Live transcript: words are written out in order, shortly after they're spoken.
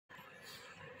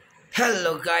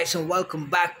Hello guys and welcome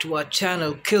back to our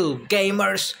channel Kill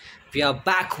Gamers. We are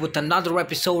back with another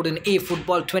episode in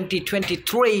efootball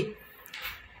 2023,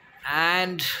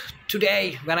 and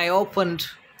today when I opened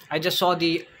I just saw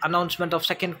the announcement of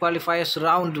second qualifiers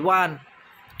round 1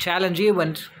 challenge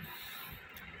event.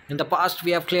 In the past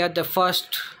we have cleared the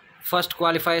first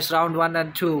qualifiers round 1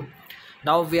 and 2.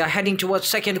 Now we are heading towards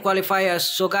second qualifiers.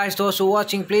 So guys, those who are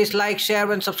watching, please like,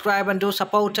 share and subscribe and do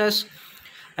support us.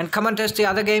 And comment us the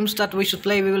other games that we should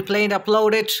play. We will play and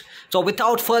upload it. So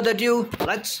without further ado,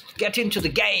 let's get into the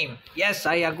game. Yes,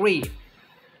 I agree.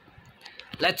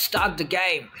 Let's start the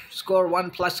game. Score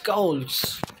 1+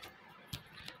 goals.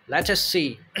 Let us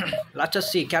see. Let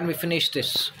us see. Can we finish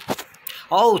this?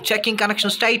 Oh, checking connection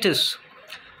status.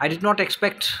 I did not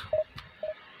expect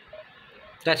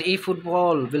that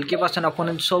efootball will give us an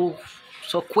opponent so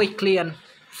quickly and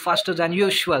faster than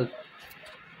usual.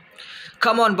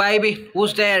 Come on, baby.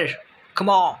 Who's there? Come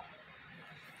on.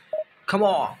 Come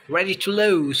on. Ready to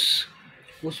lose.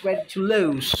 Who's ready to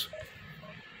lose?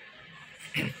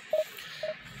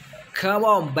 Come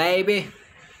on, baby.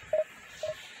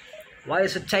 Why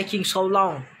is it taking so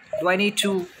long? Do I need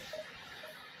to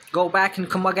go back and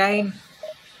come again?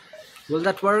 Will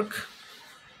that work?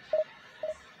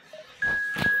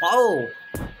 Oh.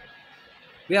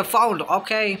 We have found.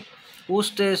 Okay.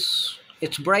 Who's this?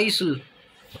 It's Brazil.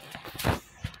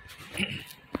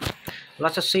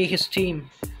 Let us see his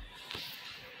team.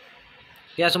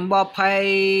 He has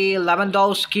Mbappe,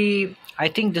 Lewandowski. I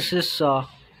think this is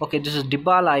okay. This is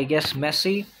Dybala, I guess.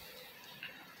 Messi.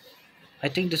 I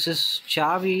think this is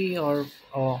Xavi or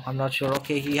I'm not sure.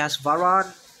 Okay, he has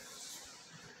Varane.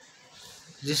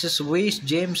 This is Reece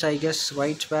James, I guess,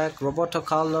 right back. Roberto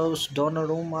Carlos,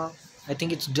 Donnarumma. I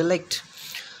think it's Delict.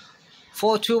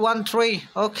 4-2-1-3.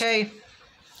 Okay.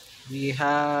 We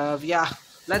have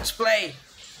Let's play.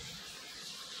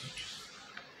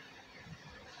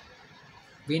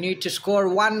 We need to score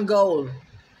 1 goal.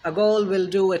 A goal will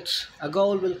do it. A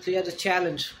goal will clear the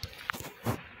challenge.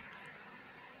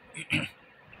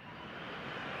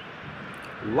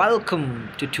 Welcome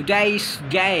to today's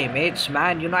game. It's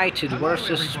Man United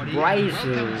versus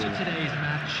Brazil.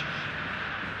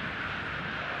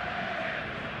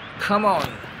 Come on.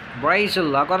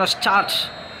 Brazil are gonna start.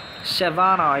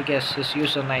 Savannah, I guess, his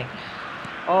username.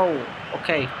 Oh,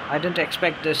 okay. I didn't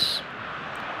expect this.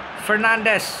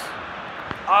 Fernandes.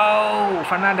 Oh,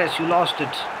 Fernandes, you lost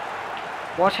it.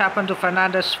 What happened to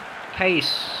Fernandes'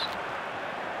 pace?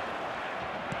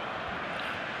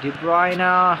 De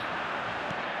Bruyne.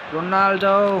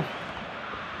 Ronaldo.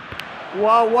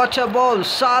 Wow, what a ball.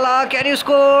 Salah, can you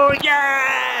score?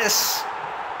 Yes!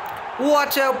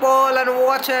 What a ball and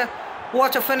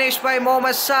what a finish by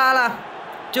Mohamed Salah.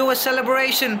 Do a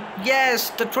celebration.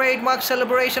 Yes, the trademark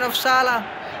celebration of Salah.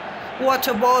 What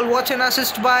a ball, what an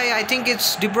assist by, I think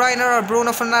it's De Bruyne or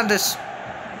Bruno Fernandes.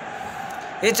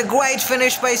 It's a great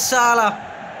finish by Salah.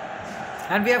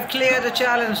 And we have cleared the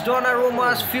challenge.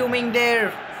 Donnarumma's fuming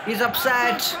there. He's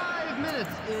upset.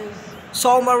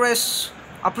 Sommer is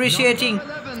appreciating.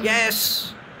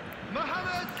 Yes.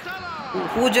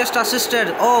 Who just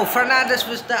assisted? Oh, Fernandes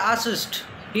with the assist.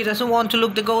 He doesn't want to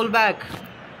look the goal back.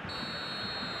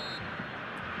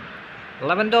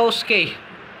 Lewandowski.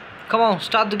 Come on,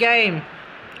 start the game.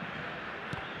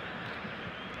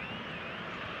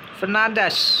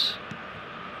 Fernandes.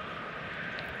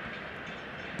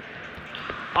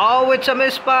 Oh, it's a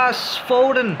miss pass.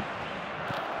 Foden.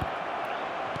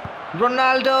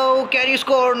 Ronaldo, can you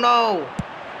score? No.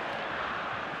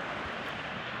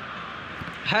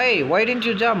 Hey, why didn't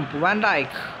you jump? Van Dijk.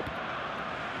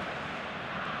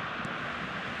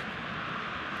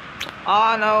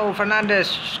 Oh no,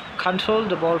 Fernandes. Control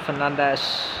the ball,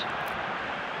 Fernandes.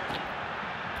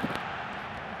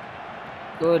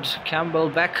 Good. Campbell,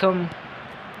 Beckham.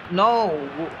 No.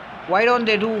 Why don't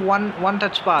they do one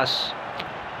touch pass?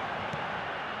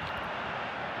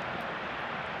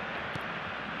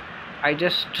 I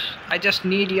just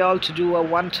need y'all to do a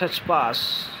one touch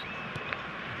pass.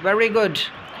 Very good.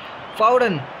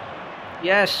 Foden.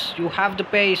 Yes, you have the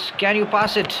pace. Can you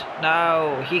pass it?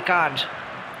 No, he can't.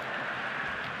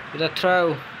 With a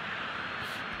throw.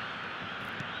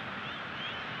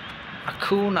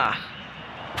 Acuna.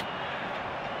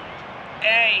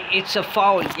 Hey, it's a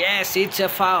foul. Yes, it's a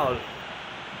foul.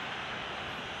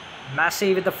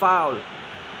 Messi with the foul.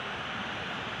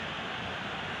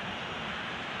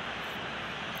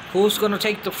 Who's gonna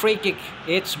take the free kick?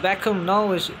 It's Beckham.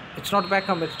 No, it's not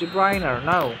Beckham. It's De Bruyne.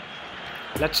 No.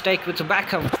 Let's take with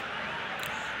Beckham.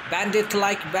 Bandit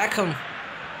like Beckham.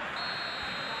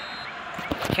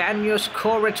 Can you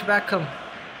score it, Beckham?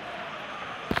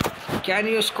 Can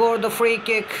you score the free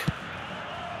kick?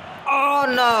 Oh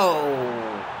no!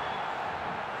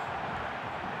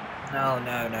 No.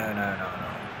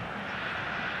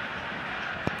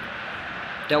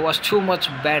 There was too much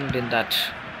bend in that,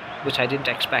 which I didn't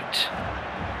expect.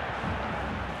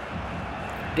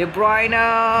 De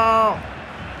Bruyne,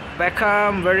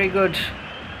 Beckham, very good.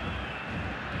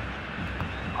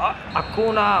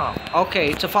 Acuna,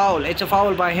 okay, it's a foul. It's a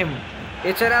foul by him.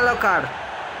 It's an yellow card.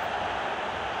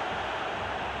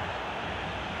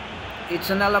 It's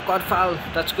an yellow card foul.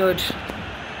 That's good.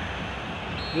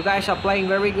 You guys are playing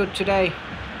very good today.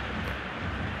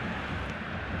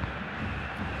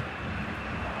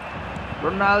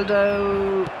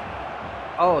 Ronaldo.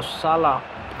 Oh, Salah.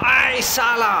 Hey,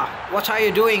 Salah! What are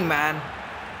you doing, man?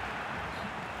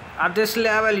 At this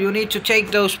level, you need to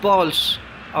take those balls.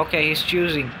 Okay, he's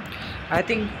choosing. I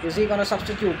think, is he gonna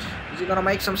substitute? Is he gonna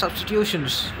make some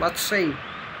substitutions? Let's see.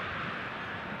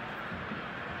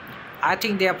 I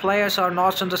think their players are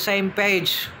not on the same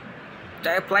page.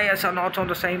 Their players are not on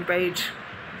the same page.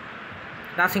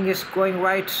 Nothing is going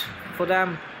right for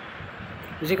them.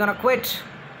 Is he gonna quit?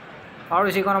 Or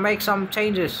is he gonna make some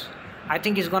changes? I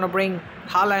think he's gonna bring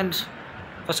Haaland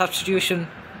for substitution.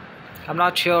 I'm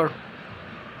not sure.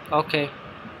 Okay.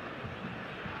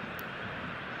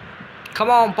 Come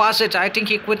on, pass it. I think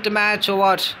he quit the match or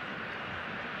what?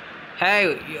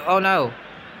 Hey, oh no.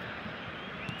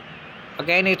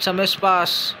 Again, it's a miss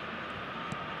pass.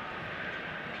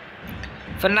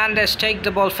 Fernandes, take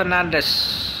the ball,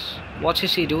 Fernandes. What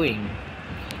is he doing?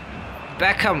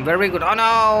 Beckham, very good. Oh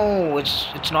no,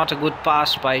 it's not a good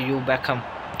pass by you, Beckham.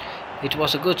 It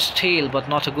was a good steal, but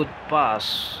not a good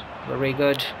pass. Very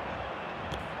good.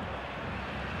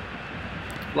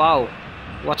 Wow,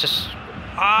 what is...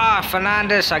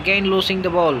 Fernandes again losing the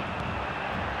ball.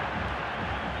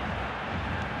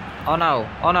 Oh no,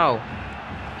 oh no.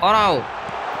 Oh no.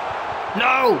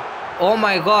 No! Oh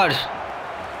my god.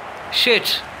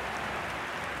 Shit.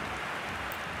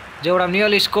 They would have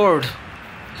nearly scored.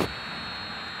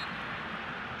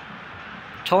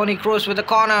 Toni Kroos with the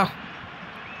corner.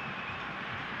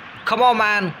 Come on,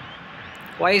 man.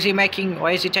 Why is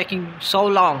he taking so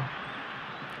long?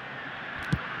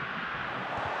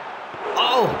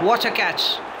 Oh, what a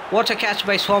catch. What a catch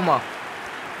by Sommer.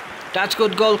 That's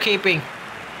good goalkeeping.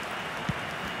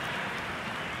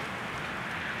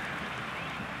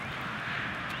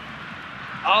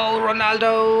 Oh,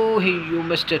 Ronaldo, you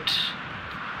missed it.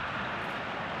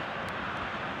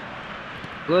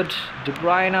 Good, De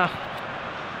Bruyne.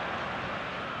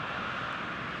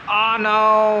 Oh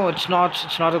no, it's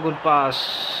not a good pass.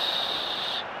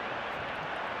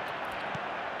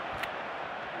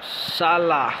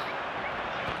 Salah.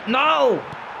 No,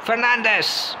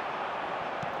 Fernandes.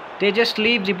 They just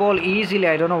leave the ball easily.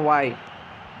 I don't know why.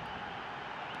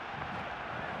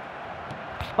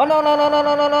 Oh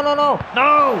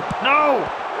no!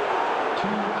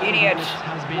 Idiot!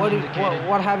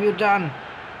 What have you done?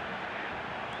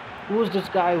 Who's this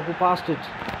guy who passed it?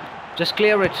 Just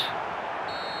clear it.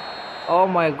 Oh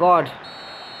my god.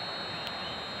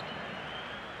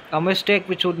 A mistake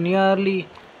which would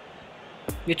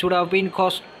have been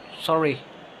cost. Sorry.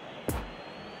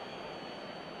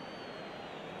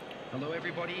 Hello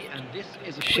everybody, and this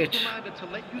is a Shit. quick reminder to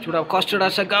let you It would have costed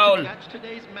us a goal. to catch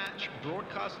today's match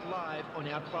broadcast live on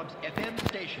our club's FM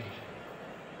station.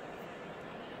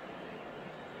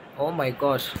 Oh my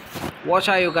god. What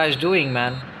are you guys doing,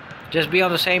 man? Just be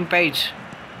on the same page.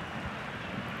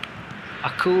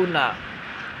 Acuna.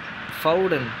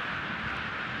 Foden,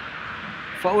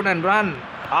 run.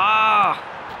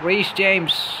 Reece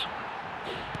James.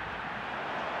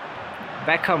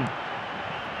 Beckham.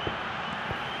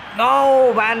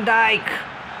 No, Van Dijk.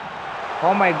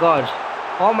 Oh my god.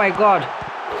 Oh my god.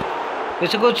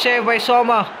 It's a good save by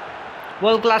Sommer.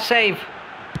 World class save.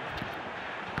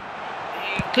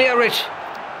 Clear it.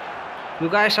 You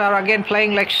guys are again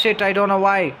playing like shit. I don't know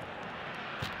why.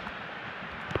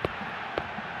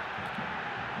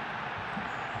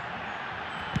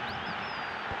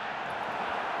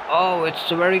 Oh,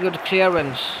 it's a very good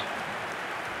clearance.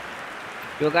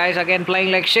 You guys again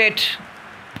playing like shit.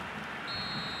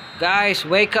 Guys,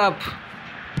 wake up.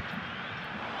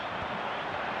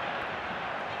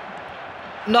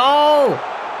 No!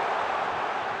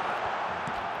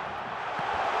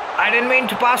 I didn't mean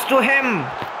to pass to him.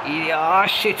 Yeah,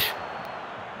 shit.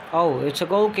 Oh, it's a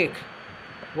goal kick.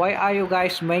 Why are you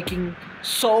guys making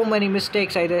so many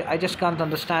mistakes? I just can't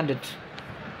understand it.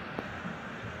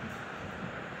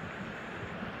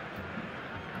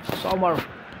 Sommer,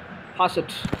 pass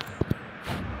it.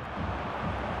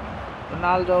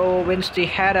 Ronaldo wins the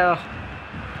header.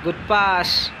 Good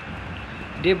pass.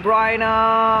 De Bruyne.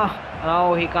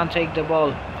 No, he can't take the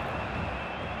ball.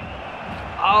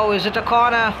 Oh, is it a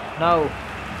corner? No.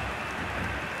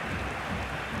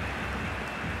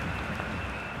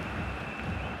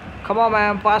 Come on,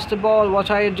 man, pass the ball. What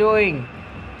are you doing?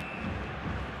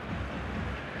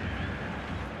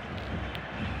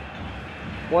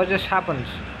 What just happened?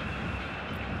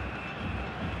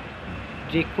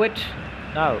 Did he quit?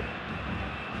 No.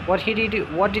 What did he do?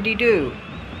 What did he do?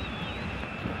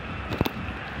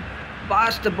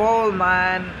 Pass the ball,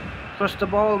 man. Press the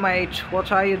ball, mate.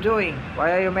 What are you doing?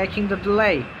 Why are you making the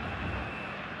delay?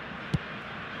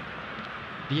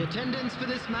 The attendance for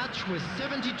this match was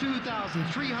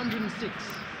 72,306.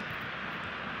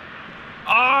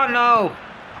 Oh no!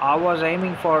 I was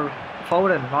aiming for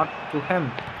Foden, not to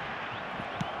him.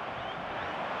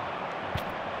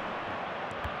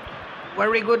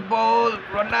 Very good ball.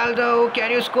 Ronaldo, can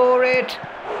you score it?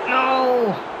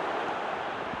 No!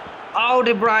 Oh,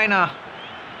 De Bruyne.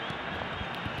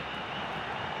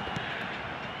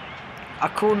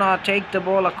 Acuna, take the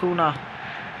ball, Acuna.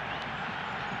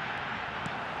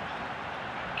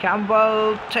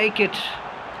 Campbell, take it.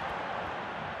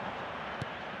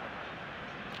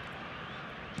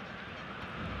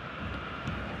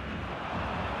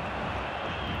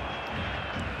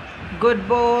 Good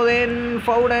ball in,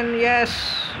 Foden. Yes,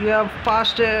 you have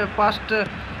passed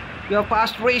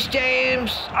Reece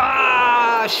James.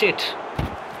 Ah, shit.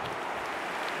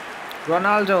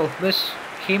 Ronaldo,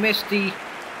 he missed the.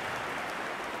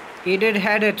 He did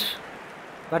head it,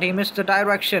 but he missed the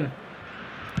direction.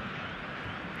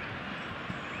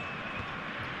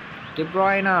 De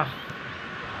Bruyne.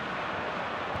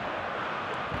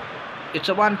 It's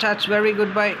a one touch, very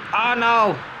good by. Oh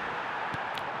no!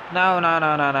 No.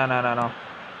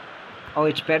 Oh,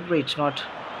 it's Pedri, it's not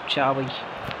Xavi.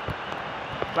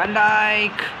 Van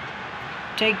Dijk.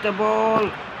 Take the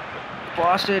ball.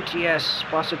 Pass it, yes.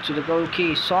 Pass it to the goal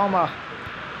key. Sommer.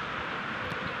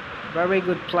 Very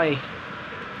good play.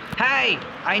 Hey!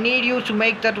 I need you to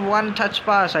make that one touch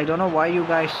pass. I don't know why you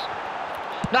guys.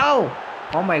 No!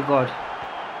 Oh my god.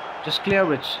 Just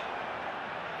clear it.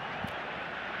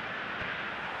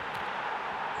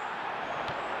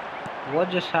 What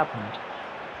just happened?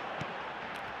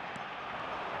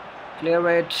 Clear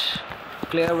it.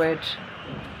 Clear it.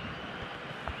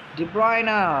 De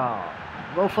Bruyne.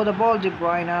 Go for the ball, De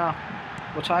Bruyne.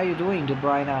 What are you doing, De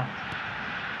Bruyne?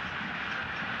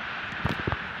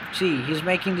 See, he's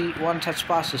making the one-touch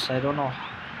passes. I don't know.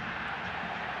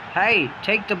 Hey,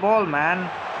 take the ball, man.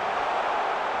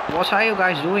 What are you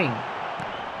guys doing?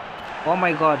 Oh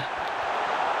my god.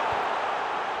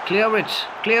 Clear it.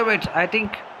 Clear it. I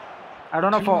think. I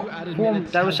don't know for whom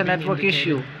there was a network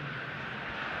issue.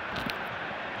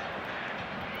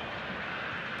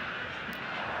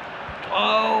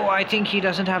 Oh, I think he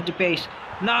doesn't have the pace.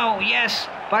 No, yes,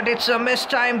 but it's a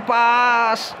mistime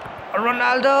pass.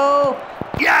 Ronaldo.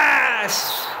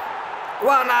 Yes!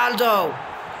 Ronaldo.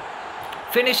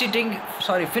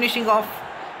 Finishing off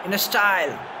in a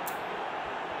style.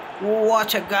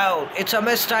 What a goal. It's a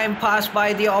mistime pass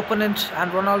by the opponent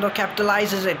and Ronaldo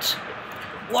capitalizes it.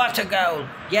 What a goal.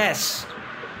 Yes.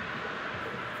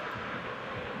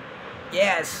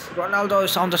 Yes, Ronaldo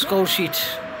is on the score sheet.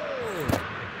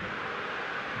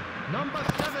 Number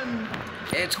 7.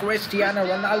 It's Cristiano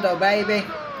Ronaldo, baby.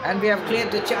 And we have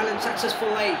cleared the challenge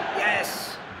successfully.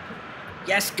 Yes.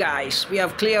 Yes, guys, we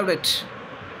have cleared it.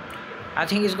 I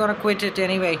think he's gonna quit it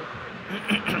anyway.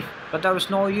 But there was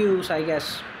no use, I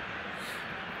guess.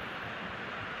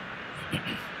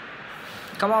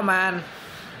 Come on, man.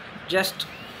 Just.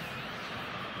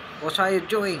 What are you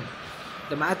doing?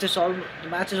 The match is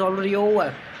already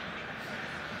over.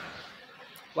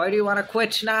 Why do you wanna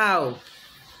quit now?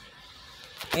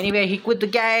 Anyway, he quit the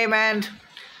game and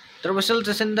the result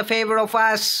is in the favor of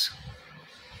us.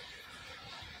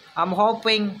 I'm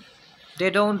hoping they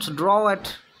don't draw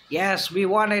it. Yes, we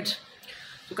won it.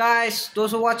 So guys,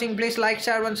 those who are watching, please like,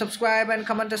 share and subscribe and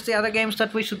comment us the other games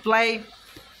that we should play.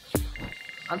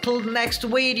 Until the next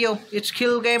video, it's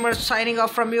kilgamers signing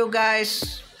off from you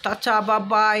guys. Ta-ta,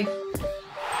 bye-bye.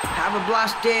 Have a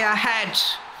blessed day ahead.